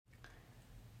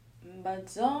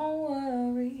But don't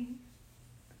worry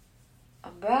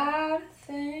about a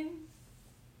thing,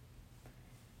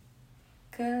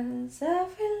 'cause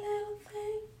every little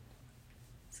thing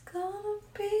is gonna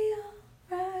be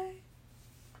alright.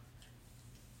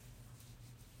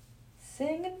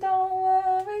 Singing, don't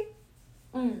worry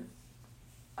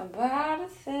about a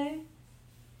thing,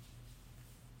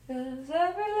 'cause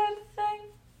every little thing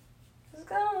is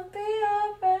gonna be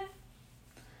alright.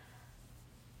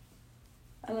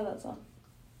 I love that song.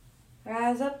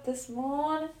 Rise up this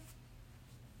morning,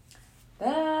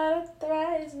 the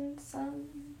rising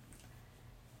sun.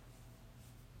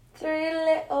 3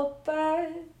 little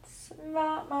birds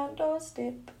around my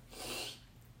doorstep.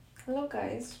 Hello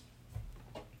guys.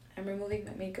 I'm removing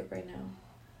my makeup right now.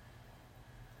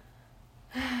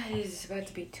 It's about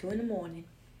to be 2 a.m.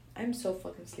 I'm so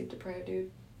fucking sleep deprived,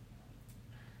 dude.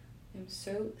 I'm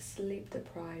so sleep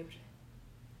deprived.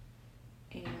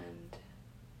 And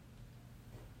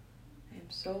I'm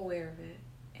so aware of it.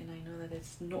 And I know that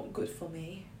it's not good for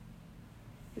me.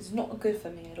 It's not good for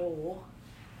me at all.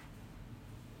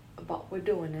 But we're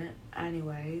doing it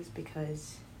anyways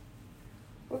because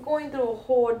we're going through a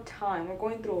hard time. We're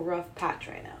going through a rough patch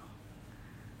right now.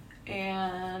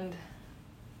 And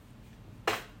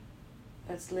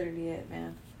that's literally it,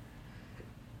 man.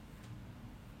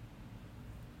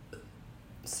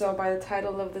 So by the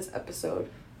title of this episode,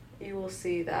 you will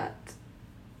see that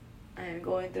I am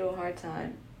going through a hard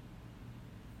time.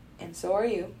 And so are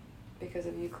you. Because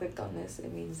if you clicked on this,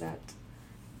 it means that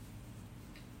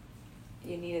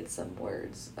you needed some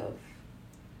words of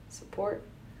support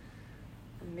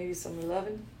and maybe some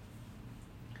loving.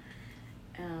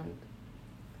 And,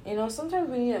 you know, sometimes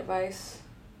we need advice.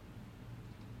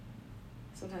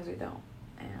 Sometimes we don't.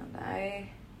 And I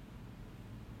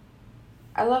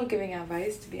love giving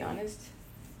advice, to be honest.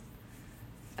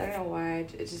 I don't know why.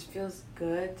 It just feels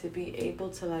good to be able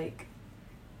to, like,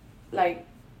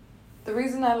 the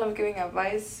reason I love giving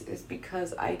advice is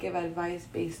because I give advice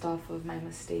based off of my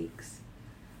mistakes.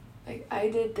 Like, I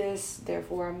did this,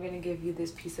 therefore I'm going to give you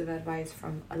this piece of advice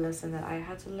from a lesson that I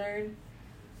had to learn.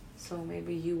 So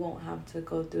maybe you won't have to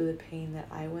go through the pain that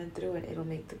I went through, and it'll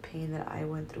make the pain that I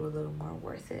went through a little more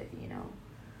worth it, you know?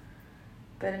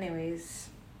 But anyways,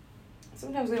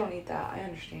 sometimes we don't need that. I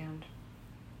understand.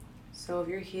 So if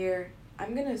you're here,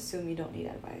 I'm going to assume you don't need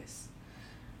advice.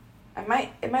 It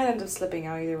might end up slipping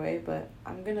out either way, but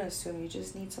I'm going to assume you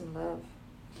just need some love.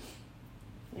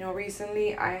 You know,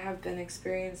 recently I have been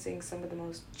experiencing some of the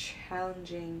most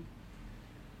challenging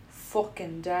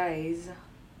fucking days.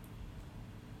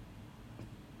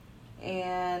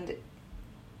 And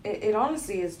it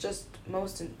honestly is just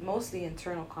mostly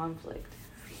internal conflict.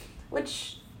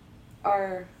 Which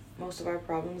are most of our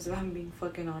problems, if I'm being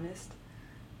fucking honest.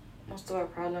 Most of our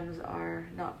problems are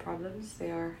not problems.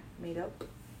 They are made up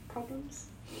problems.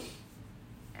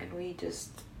 And we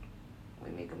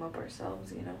make them up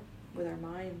ourselves, you know, with our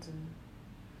minds. And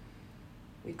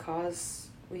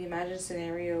we imagine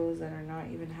scenarios that are not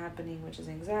even happening, which is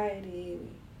anxiety.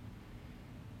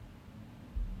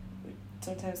 We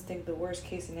sometimes think the worst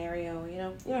case scenario, you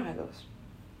know how it goes.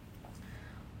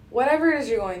 Whatever it is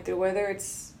you're going through, whether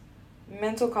it's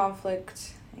mental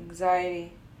conflict,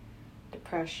 anxiety,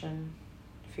 depression,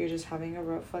 if you're just having a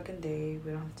rough fucking day,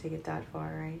 we don't have to take it that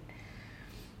far, right?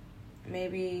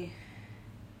 Maybe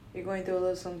you're going through a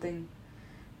little something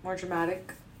more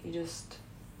dramatic. You just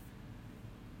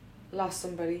lost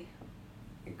somebody,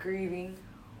 you're grieving,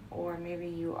 or maybe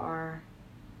you are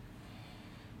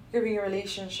grieving a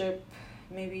relationship,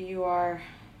 maybe you are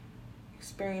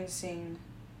experiencing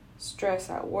stress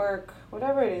at work,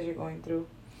 whatever it is you're going through.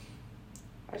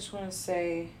 I just want to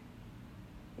say,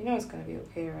 you know it's going to be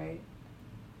okay, right?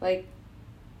 Like,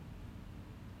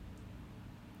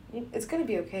 it's going to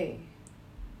be okay.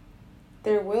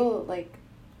 There will, like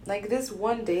this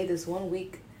one day, this 1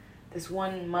 week, this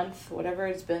 1 month, whatever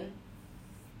it's been,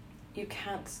 you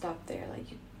can't stop there. Like,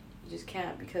 you just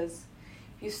can't, because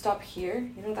if you stop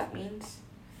here, you know what that means?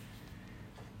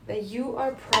 That you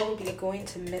are probably going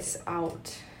to miss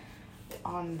out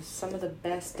on some of the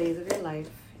best days of your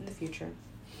life in the future.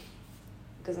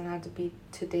 It doesn't have to be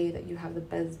today that you have the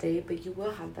best day, but you will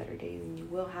have better days, and you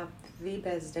will have the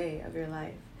best day of your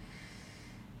life.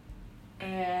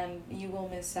 And you will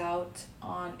miss out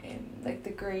on like the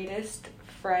greatest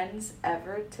friends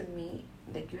ever to meet.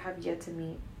 Like, you have yet to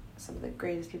meet some of the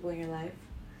greatest people in your life.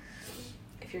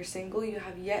 If you're single, you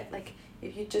have yet, like,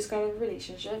 if you just got a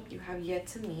relationship, you have yet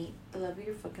to meet the love of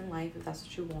your fucking life, if that's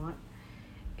what you want.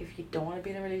 If you don't want to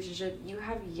be in a relationship, you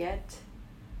have yet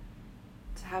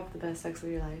to have the best sex of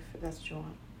your life, if that's what you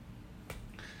want.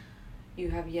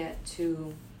 You have yet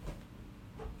to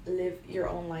live your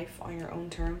own life on your own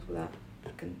terms without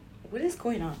fucking... What is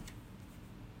going on?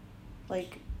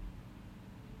 Like,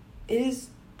 it is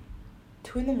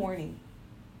 2 a.m.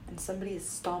 and somebody is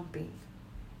stomping.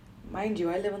 Mind you,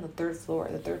 I live on the 3rd floor.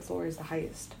 The 3rd floor is the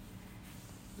highest.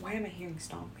 Why am I hearing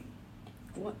stomping?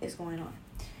 What is going on?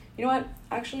 You know what?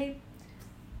 Actually,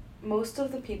 most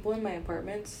of the people in my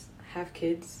apartments have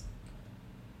kids.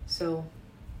 So,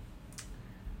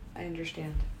 I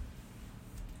understand.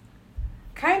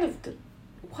 Kind of the...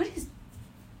 What is...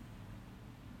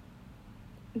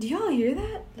 Do y'all hear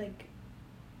that? Like,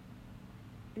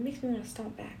 it makes me want to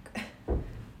stomp back.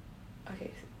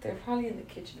 Okay, they're probably in the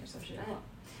kitchen or some shit. I don't know.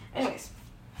 Anyways.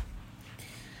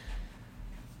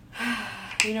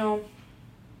 You know,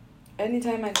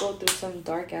 anytime I go through some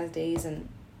dark ass days, and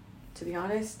to be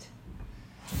honest,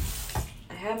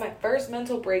 I had my first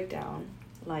mental breakdown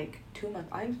like 2 months.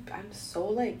 I'm so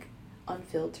like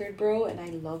unfiltered, bro, and I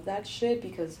love that shit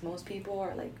because most people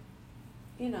are like,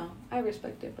 you know, I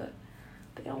respect it, but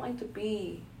they don't like to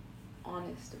be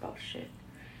honest about shit.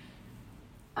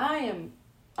 I am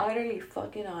utterly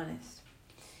fucking honest.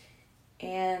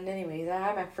 And anyways, I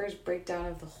had my first breakdown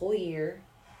of the whole year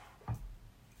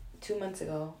 2 months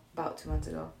ago, about 2 months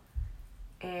ago.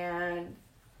 And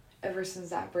ever since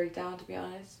that breakdown, to be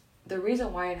honest, the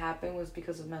reason why it happened was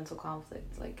because of mental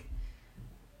conflict. Like,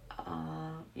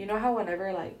 you know how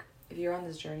whenever, like, if you're on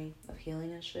this journey of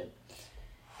healing and shit,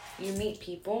 you meet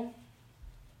people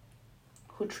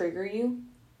who trigger you.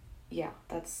 Yeah,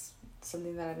 that's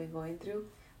something that I've been going through,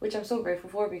 which I'm so grateful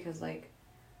for because, like,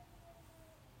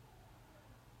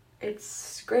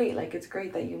 it's great. Like, it's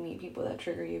great that you meet people that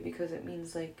trigger you because it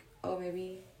means, like, oh,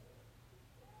 maybe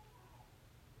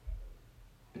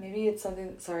it's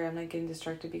something... Sorry, I'm, like, getting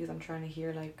distracted because I'm trying to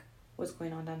hear, like, what's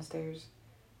going on downstairs.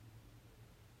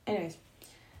 Anyways,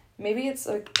 maybe it's,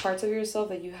 like, parts of yourself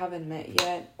that you haven't met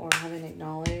yet or haven't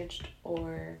acknowledged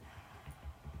or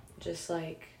just,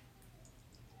 like,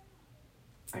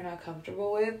 are not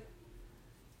comfortable with.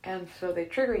 And so they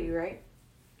trigger you, right?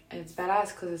 And it's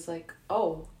badass because it's like,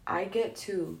 oh, I get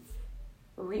to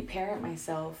reparent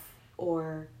myself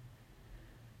or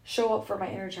show up for my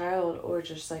inner child or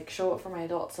just, like, show up for my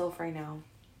adult self right now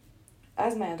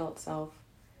as my adult self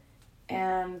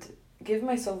and give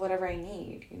myself whatever I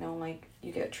need, you know? Like,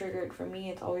 you get triggered. For me,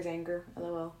 it's always anger,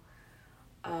 LOL,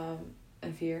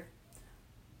 and fear.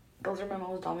 Those are my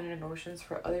most dominant emotions.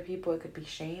 For other people, it could be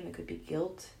shame, it could be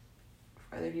guilt.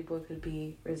 For other people, it could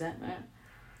be resentment,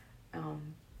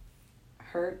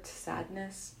 hurt,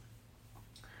 sadness.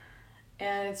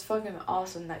 And it's fucking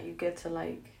awesome that you get to,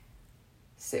 like,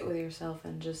 sit with yourself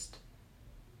and just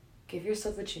give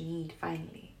yourself what you need,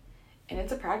 finally. And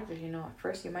it's a practice, you know. At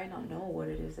first, you might not know what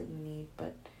it is that you need,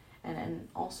 but... And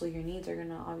also, your needs are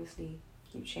gonna obviously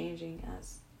keep changing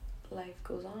as life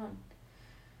goes on.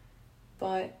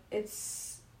 But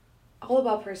it's all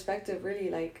about perspective,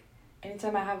 really. Like,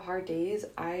 anytime I have hard days,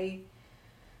 I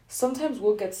sometimes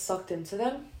will get sucked into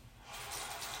them.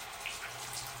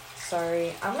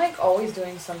 Sorry, I'm, like, always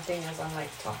doing something as I'm, like,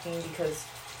 talking because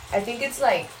I think it's,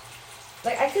 like,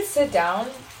 I could sit down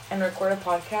and record a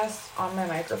podcast on my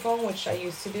microphone, which I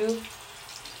used to do.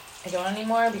 I don't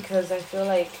anymore because I feel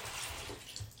like,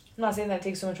 I'm not saying that it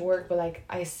takes so much work, but, like,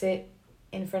 I sit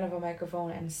in front of a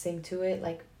microphone and sing to it,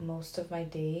 like, most of my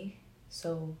day.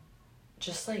 So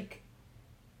just, like,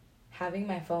 having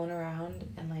my phone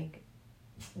around and, like,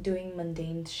 doing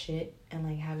mundane shit and,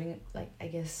 like, having, like, I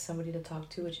guess somebody to talk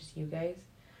to, which is you guys,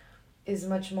 is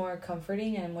much more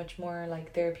comforting and much more,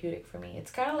 like, therapeutic for me.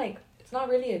 It's kind of like, it's not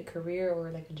really a career or,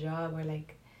 like, a job or,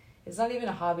 like, it's not even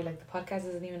a hobby. Like, the podcast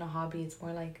isn't even a hobby. It's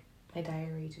more like my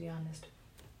diary, to be honest.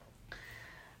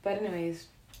 But anyways,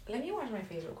 let me wash my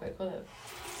face real quick. Hold up.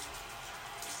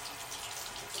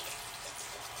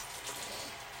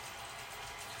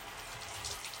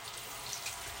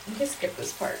 You can skip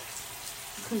this part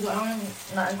because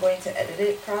I'm not going to edit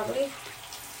it probably.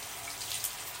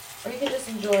 Or you can just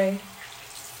enjoy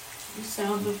the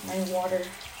sound of my water.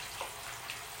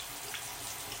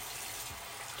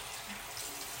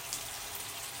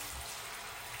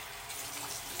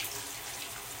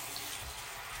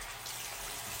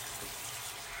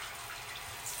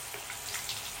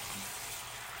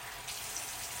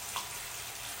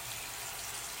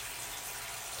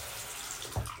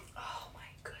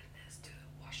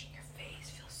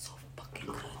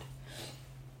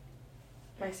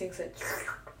 My sink said,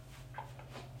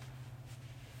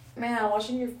 man,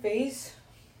 washing your face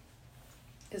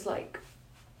is, like,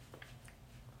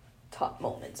 top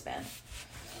moments, man.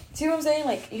 See what I'm saying?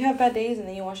 Like, you have bad days and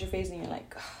then you wash your face and you're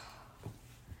like,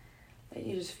 like,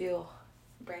 you just feel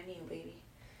brand new, baby.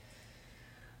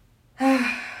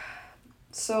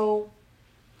 So,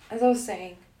 as I was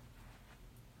saying,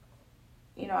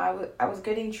 you know, I was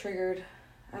getting triggered.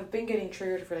 I've been getting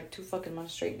triggered for like 2 fucking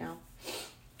months straight now.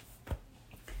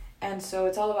 And so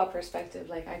it's all about perspective.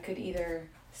 Like, I could either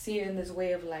see it in this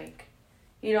way of like,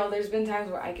 you know, there's been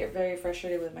times where I get very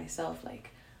frustrated with myself.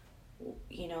 Like,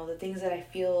 you know, the things that I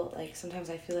feel, like, sometimes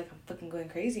I feel like I'm fucking going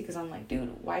crazy because I'm like,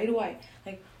 dude, why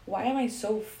am I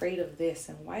so afraid of this?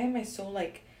 And why am I so,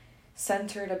 like,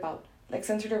 centered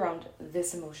around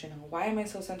this emotion? And why am I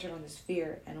so centered on this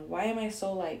fear? And why am I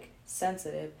so, like,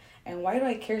 sensitive? And why do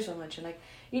I care so much? And, like,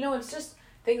 you know, it's just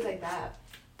things like that,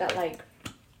 like,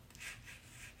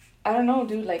 I don't know,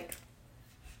 dude, like,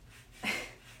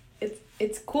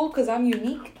 it's cool because I'm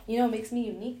unique, you know, it makes me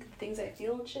unique, things I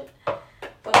feel and shit,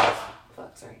 but,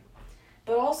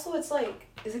 but also it's like,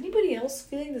 is anybody else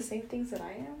feeling the same things that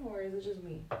I am, or is it just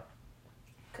me?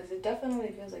 Because it definitely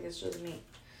feels like it's just me,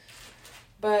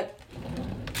 but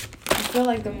I feel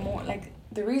like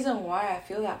the reason why I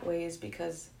feel that way is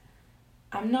because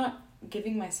I'm not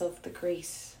giving myself the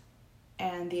grace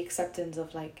and the acceptance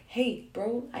of like, hey,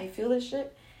 bro, I feel this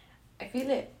shit. I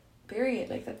feel it, period.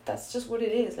 Like, that's just what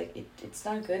it is. Like, it's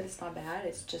not good, it's not bad,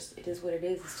 it is what it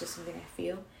is. It's just something I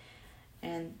feel.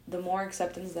 And the more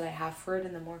acceptance that I have for it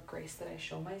and the more grace that I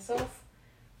show myself,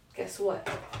 guess what?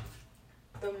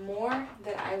 The more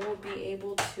that I will be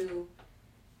able to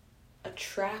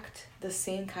attract the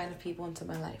same kind of people into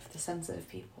my life, the sensitive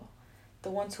people. The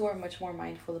ones who are much more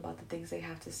mindful about the things they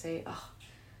have to say. Oh,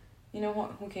 you know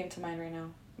what? Who came to mind right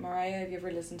now? Mariah, if you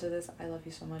ever listen to this, I love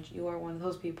you so much. You are one of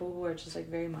those people who are just like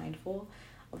very mindful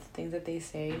of the things that they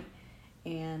say,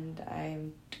 and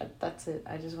that's it.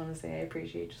 I just want to say I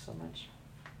appreciate you so much.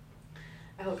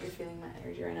 I hope you're feeling my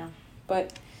energy right now.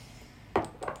 But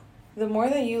the more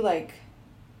that you, like,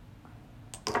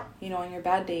 you know, on your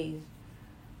bad days,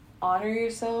 honor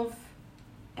yourself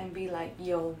and be like,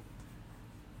 yo,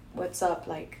 what's up?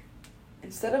 Like,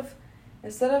 instead of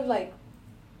like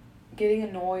getting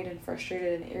annoyed and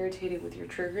frustrated and irritated with your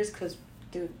triggers, because,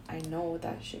 dude, I know what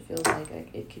that shit feels like.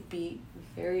 Like, it could be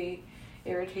very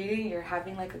irritating. You're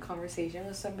having, like, a conversation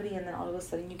with somebody, and then all of a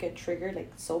sudden you get triggered,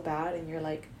 like, so bad, and you're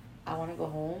like, I want to go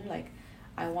home. Like,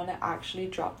 I want to actually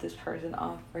drop this person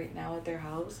off right now at their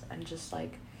house and just,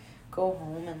 like, go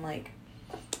home and, like,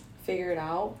 figure it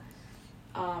out.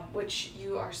 Which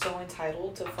you are so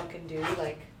entitled to fucking do.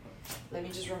 Like, let me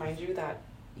just remind you that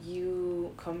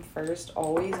you come first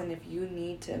always, and if you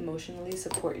need to emotionally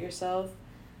support yourself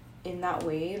in that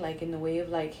way, like in the way of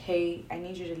like, hey, I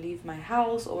need you to leave my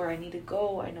house, or I need to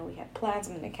go, I know we had plans,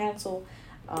 I'm gonna cancel,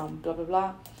 blah blah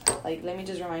blah, like, let me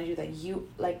just remind you that you,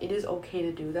 like, it is okay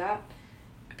to do that,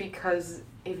 because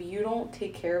if you don't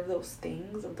take care of those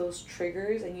things, of those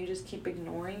triggers, and you just keep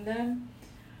ignoring them,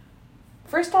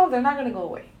 first off, they're not gonna go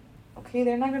away. Okay,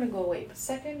 they're not gonna go away. But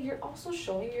second, you're also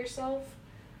showing yourself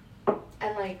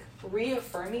and, like,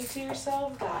 reaffirming to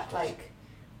yourself that, like,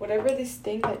 whatever this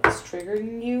thing that is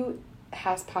triggering you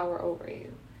has power over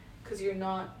you. Because you're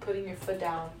not putting your foot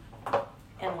down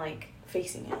and, like,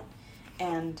 facing it.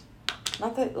 And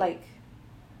not that, like,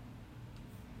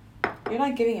 you're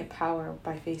not giving it power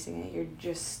by facing it. You're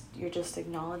just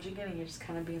acknowledging it, and you're just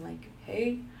kind of being like,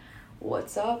 hey,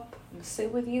 what's up? I'm gonna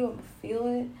sit with you. I'm gonna feel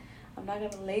it. I'm not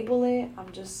gonna label it.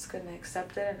 I'm just gonna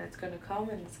accept it, and it's gonna come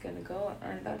and it's gonna go,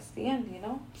 and that's the end, you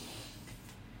know?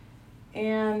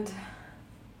 And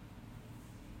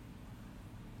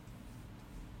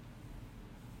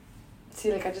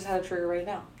see, like, I just had a trigger right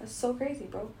now. That's so crazy,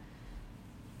 bro.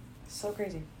 So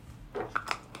crazy.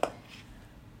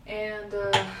 And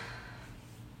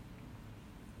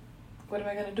what am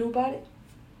I gonna do about it?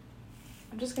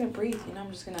 I'm just gonna breathe, you know?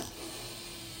 I'm just gonna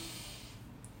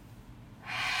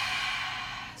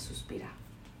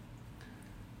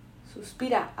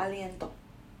Suspira, aliento.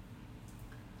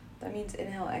 That means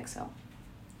inhale, exhale.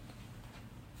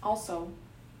 Also,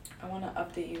 I want to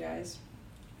update you guys.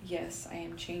 Yes, I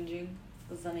am changing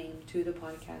the name to the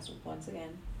podcast once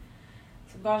again.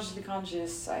 Subconsciously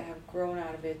conscious, I have grown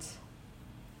out of it.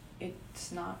 It's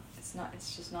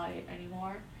just not it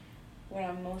anymore. What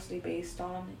I'm mostly based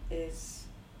on is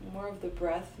more of the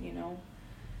breath, you know.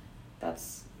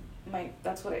 That's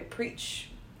what I preach.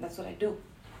 That's what I do.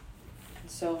 And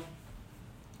so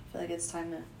I feel like it's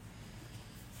time to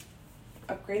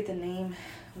upgrade the name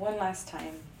one last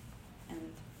time, and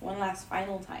one last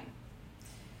final time.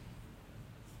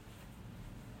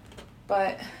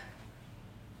 But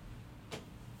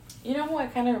you know who I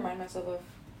kind of remind myself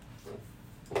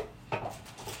of?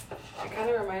 I kind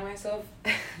of remind myself,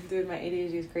 dude, my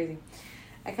ADHD is crazy.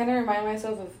 I kind of remind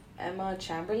myself of Emma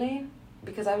Chamberlain,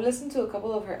 because I've listened to a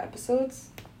couple of her episodes.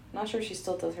 I'm not sure if she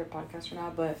still does her podcast or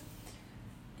not, but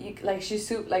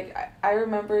I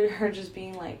remember her just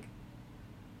being like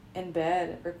in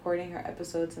bed recording her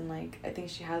episodes, and like I think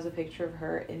she has a picture of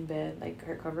her in bed, like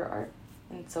her cover art,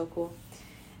 and it's so cool.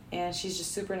 And she's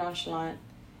just super nonchalant.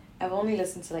 I've only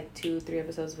listened to like 2-3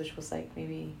 episodes, which was like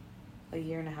maybe a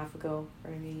year and a half ago,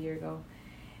 or maybe a year ago.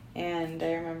 And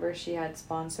I remember she had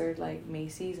sponsored like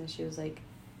Macy's, and she was like,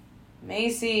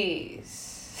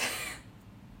 Macy's.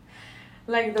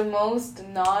 Like the most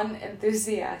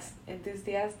enthusiastic,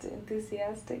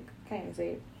 can't even say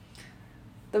it.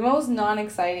 The most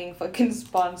non-exciting fucking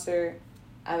sponsor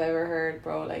I've ever heard,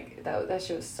 bro. Like that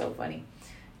shit was so funny.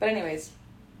 But anyways,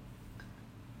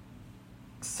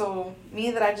 so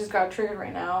me that I just got triggered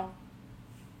right now,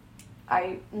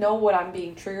 I know what I'm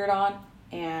being triggered on,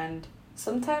 and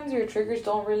sometimes your triggers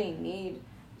don't really need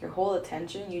your whole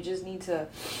attention. You just need to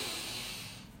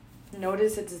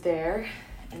notice it's there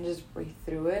and just breathe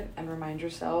through it and remind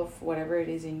yourself whatever it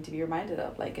is you need to be reminded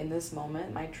of. Like in this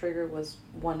moment, my trigger was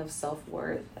one of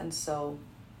self-worth, and so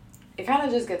it kind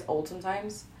of just gets old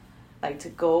sometimes, like to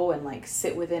go and like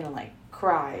sit within and like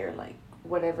cry or like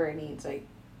whatever it needs. Like,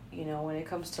 you know, when it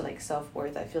comes to like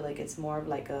self-worth, I feel like it's more of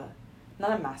like a,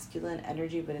 not a masculine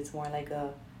energy, but it's more like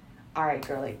a, all right,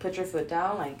 girl, like put your foot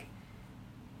down. Like,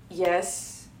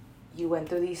 yes, you went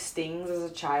through these things as a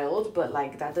child, but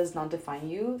like that does not define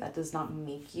you. That does not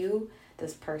make you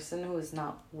this person who is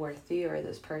not worthy, or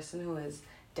this person who is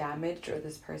damaged, or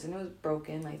this person who is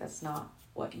broken. Like that's not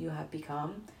what you have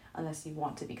become, unless you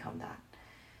want to become that,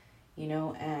 you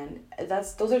know. And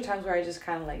those are times where I just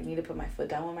kind of like need to put my foot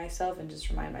down with myself and just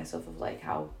remind myself of like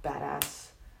how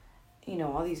badass, you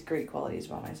know, all these great qualities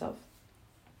about myself.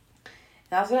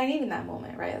 And that's what I need in that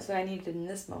moment, right? That's what I needed in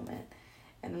this moment.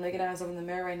 And I'm looking at myself in the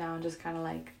mirror right now and just kind of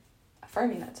like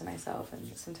affirming that to myself. And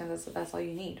sometimes that's all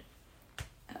you need.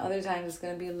 And other times it's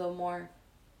going to be a little more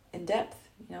in depth.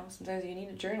 You know, sometimes you need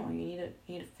a journal. You need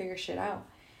to figure shit out.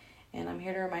 And I'm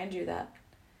here to remind you that.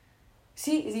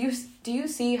 Do you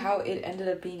see how it ended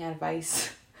up being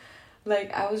advice?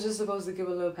 Like I was just supposed to give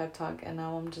a little pep talk, and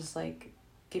now I'm just like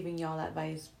giving y'all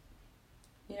advice.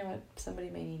 You know what? Somebody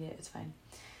may need it. It's fine.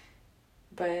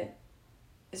 But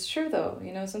it's true though,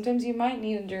 you know, sometimes you might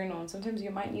need a journal, and sometimes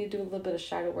you might need to do a little bit of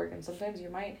shadow work, and sometimes you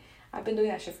might, I've been doing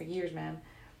that shit for years, man,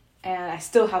 and I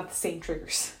still have the same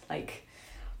triggers. Like,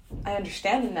 I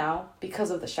understand them now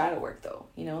because of the shadow work though,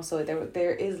 you know, so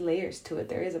there is layers to it.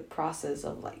 There is a process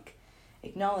of like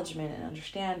acknowledgement and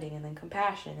understanding, and then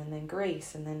compassion, and then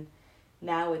grace, and then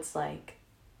now it's like,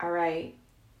 all right,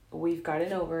 we've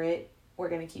gotten over it, we're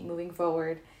gonna keep moving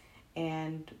forward,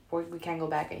 and we can't go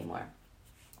back anymore.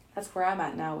 That's where I'm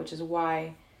at now, which is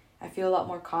why I feel a lot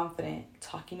more confident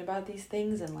talking about these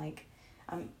things. And like,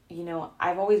 I've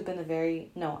always been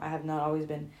I have not always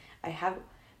been. I have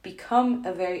become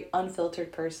a very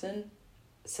unfiltered person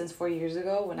since 4 years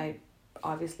ago, when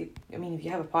if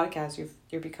you have a podcast,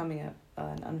 you're becoming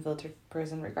an unfiltered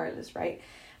person regardless, right?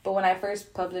 But when I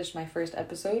first published my first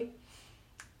episode,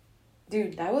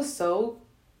 dude, that was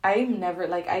I've never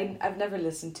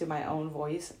listened to my own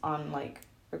voice on like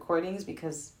recordings,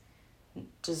 because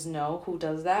just know who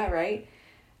does that, right?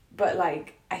 But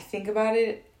like I think about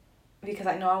it because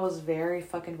I know I was very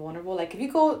fucking vulnerable. Like if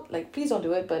you go, like, please don't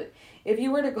do it, but if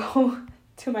you were to go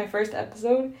to my first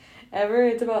episode ever,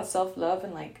 it's about self-love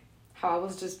and like how I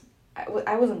was just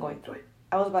I wasn't going through it.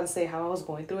 I was about to say how I was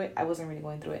going through it. I wasn't really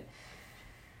going through it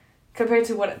compared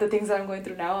to what the things that I'm going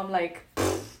through now. I'm like,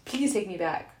 please take me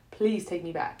back,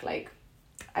 like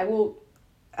I will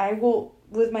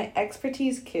with my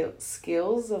expertise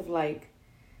skills of like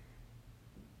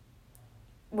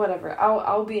whatever,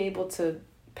 I'll be able to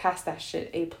pass that shit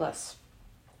A+.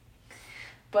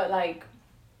 But like,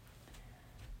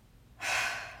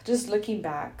 just looking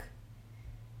back,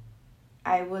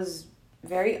 I was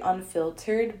very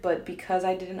unfiltered, but because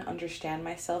I didn't understand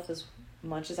myself as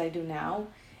much as I do now,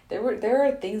 there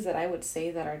are things that I would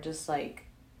say that are just like,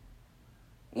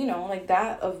 you know, like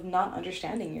that of not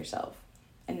understanding yourself.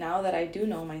 And now that I do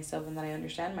know myself and that I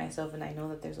understand myself, and I know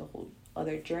that there's a whole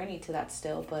other journey to that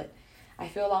still, but I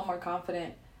feel a lot more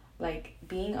confident like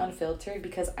being unfiltered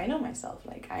because I know myself.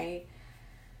 Like I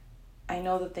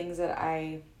know the things that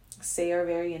I say are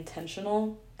very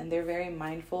intentional and they're very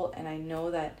mindful, and I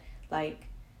know that like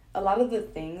a lot of the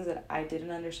things that I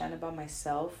didn't understand about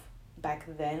myself back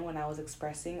then when I was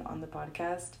expressing on the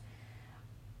podcast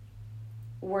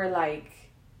were like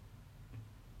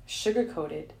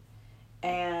sugar-coated,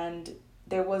 and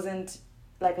there wasn't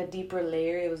like a deeper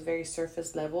layer. It was very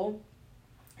surface level,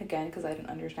 again, because I didn't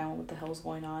understand what the hell was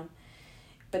going on.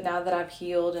 But now that I've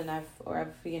healed and I've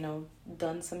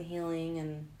done some healing,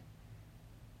 and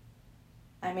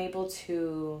I'm able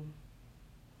to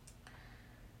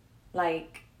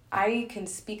Like, I can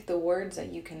speak the words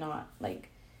that you cannot. Like,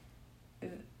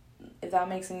 if that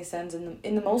makes any sense,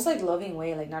 in the most, like, loving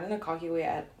way, like, not in a cocky way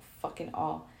at fucking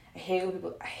all. I hate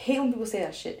when people say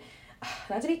that shit.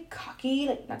 Not to be cocky,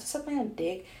 like, not to suck my own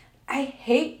dick. I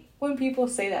hate when people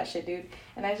say that shit, dude.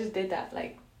 And I just did that,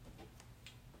 like,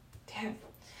 damn.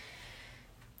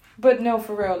 But no,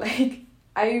 for real, like,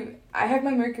 I have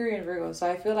my Mercury in Virgo, so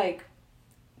I feel like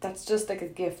that's just, like, a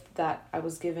gift that I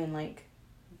was given, like,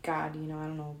 God, you know, I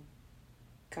don't know.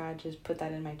 God just put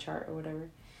that in my chart or whatever.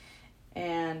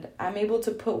 And I'm able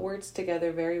to put words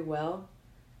together very well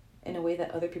in a way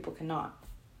that other people cannot.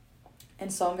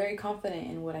 And so I'm very confident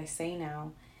in what I say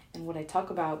now and what I talk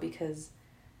about, because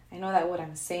I know that what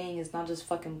I'm saying is not just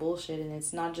fucking bullshit, and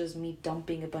it's not just me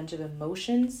dumping a bunch of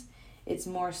emotions. It's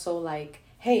more so like,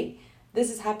 hey, this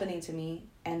is happening to me,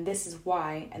 and this is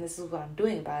why, and this is what I'm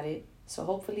doing about it. So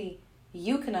hopefully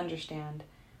you can understand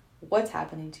what's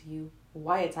happening to you,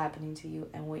 why it's happening to you,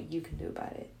 and what you can do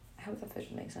about it. I hope that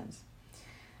visual makes sense.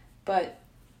 But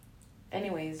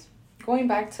anyways, going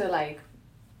back to, like,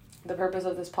 the purpose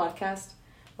of this podcast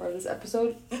or this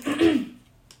episode, it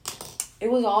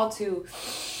was all to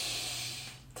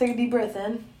take a deep breath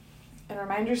in and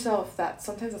remind yourself that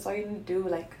sometimes that's all you need to do.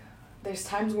 Like, there's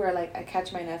times where, like, I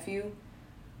catch my nephew.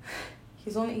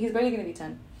 He's barely gonna be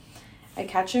 10. I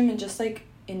catch him and just, like,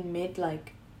 in mid,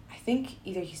 like, I think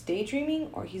either he's daydreaming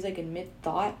or he's, like, in mid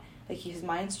thought. Like, his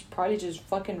mind's probably just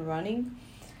fucking running.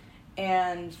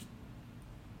 And,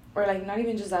 or, like, not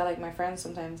even just that, like, my friends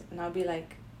sometimes, and I'll be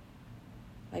like,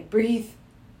 breathe,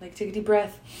 like, take a deep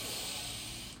breath.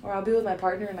 Or I'll be with my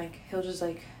partner and, like, he'll just,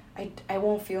 like, I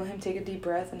won't feel him take a deep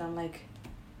breath, and I'm like,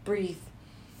 breathe.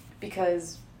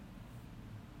 Because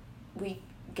we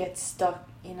get stuck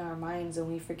in our minds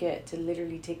and we forget to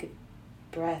literally take a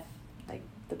breath. Like,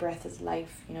 the breath is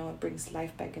life, you know, it brings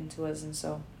life back into us. And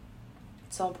so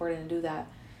it's so important to do that.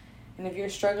 And if you're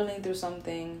struggling through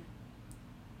something,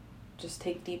 just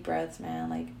take deep breaths, man.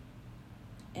 Like,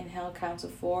 inhale counts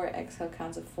of 4, exhale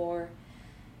counts of 4.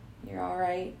 You're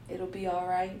alright. It'll be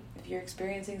alright. If you're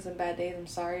experiencing some bad days, I'm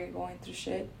sorry you're going through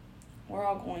shit. We're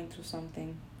all going through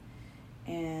something.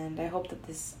 And I hope that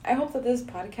this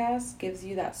podcast gives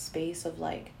you that space of,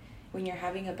 like, when you're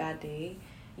having a bad day,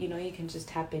 you know, you can just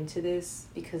tap into this,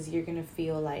 because you're gonna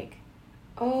feel like,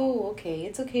 oh, okay,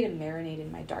 it's okay to marinate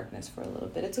in my darkness for a little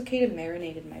bit. It's okay to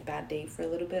marinate in my bad day for a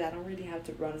little bit. I don't really have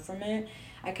to run from it.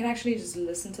 I can actually just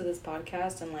listen to this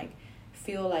podcast and, like,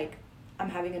 feel like I'm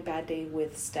having a bad day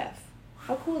with Steph.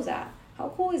 How cool is that? How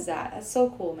cool is that? That's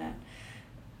so cool, man.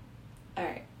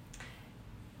 Alright.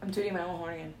 I'm tooting my own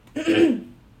horn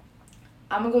again.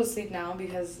 I'm gonna go to sleep now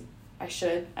because I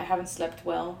should. I haven't slept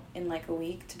well in, like, a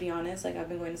week, to be honest. Like, I've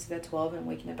been going to sleep at 12 and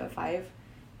waking up at 5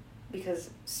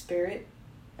 because Spirit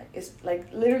is,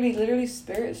 like, literally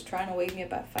Spirit is trying to wake me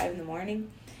up at 5 in the morning.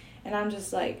 And I'm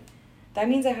just like, that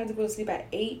means I have to go to sleep at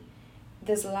 8.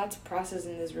 There's a lot to process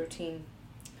in this routine.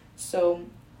 So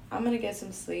I'm gonna get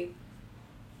some sleep.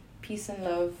 Peace and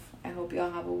love. I hope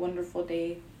y'all have a wonderful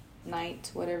day,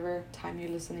 night, whatever time you're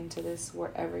listening to this,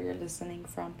 wherever you're listening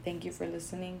from. Thank you for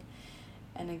listening.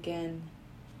 And again,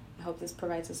 I hope this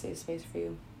provides a safe space for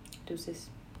you. Deuces.